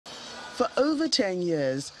For over 10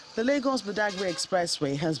 years, the Lagos-Badagry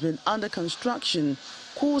Expressway has been under construction,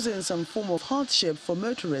 causing some form of hardship for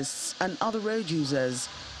motorists and other road users.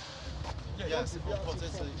 Yes,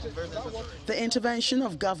 The intervention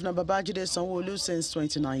of Governor Babajide Sanwo-Olu since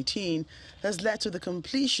 2019 has led to the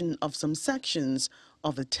completion of some sections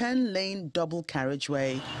of the 10-lane double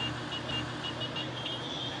carriageway.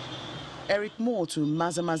 Eric Moore to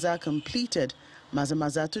Mazamaza completed.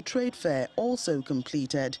 Mazamaza to Trade Fair also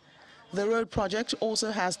completed. The road project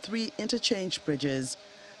also has 3 interchange bridges.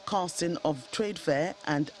 Casting of Trade Fair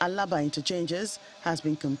and Alaba interchanges has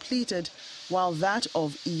been completed, while that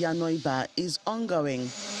of Iyanoiba is ongoing.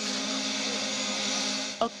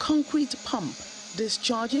 A concrete pump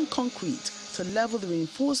discharging concrete to level the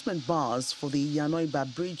reinforcement bars for the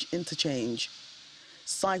Iyanoiba bridge interchange.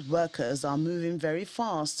 Site workers are moving very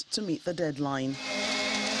fast to meet the deadline.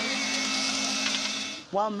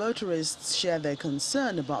 While motorists share their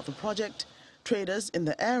concern about the project, traders in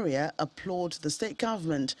the area applaud the state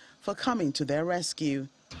government for coming to their rescue.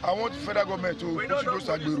 I want the federal government to push those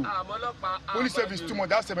Lagos-Badagry. Police service too much,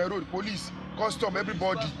 that's my road. Police, custom,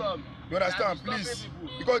 everybody. You understand? Please,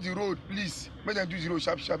 because the road, please, make them do the road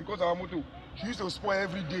sharp, because our motor, she used to spoil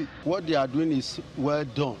every day. What they are doing is well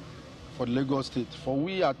done for the Lagos State. For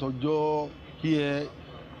we at Ojo here,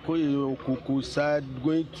 Koko side,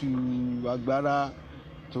 going to Agbara,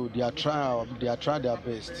 so they are trying their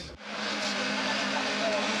best.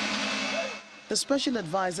 The special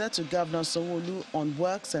advisor to Governor Sanwo-Olu on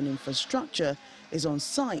works and infrastructure is on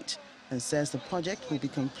site and says the project will be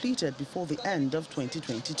completed before the end of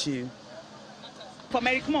 2022. From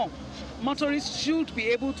Erikmo, motorists should be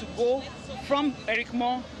able to go from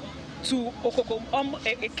Erikmo to Okoko,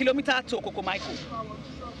 a kilometer to Okokomaiko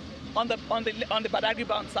on the Badagry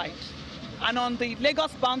bound side. And on the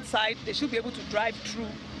Lagos bound side, they should be able to drive through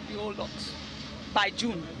the whole lot by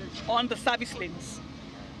June on the service lanes.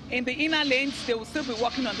 In the inner lanes, they will still be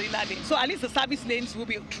working on the inner lanes. So at least the service lanes will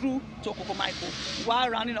be through to Okokomaiko while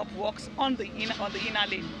rounding up works on the inner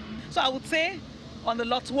lane. So I would say on the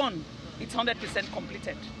lot 1, it's 100%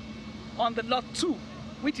 completed. On the lot 2,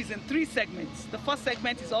 which is in 3 segments, the first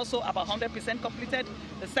segment is also about 100% completed.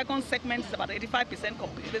 The second segment is about 85%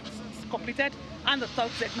 completed, and the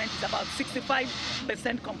third segment is about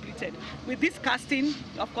 65% completed. With this casting,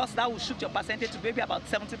 of course, that will shoot your percentage to maybe about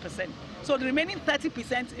 70%. So the remaining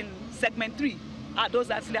 30% in segment 3 are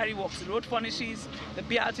those ancillary works, the road furnishes, the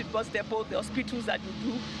BRT bus depot, the hospitals that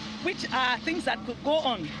you do, which are things that could go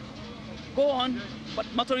on, but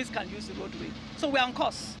motorists can use the roadway. So we're on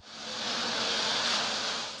course.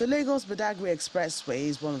 The Lagos-Badagry Expressway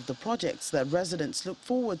is one of the projects that residents look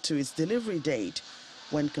forward to its delivery date.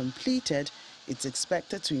 When completed, it's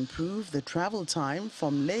expected to improve the travel time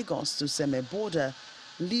from Lagos to Seme border,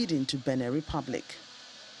 leading to Benin Republic.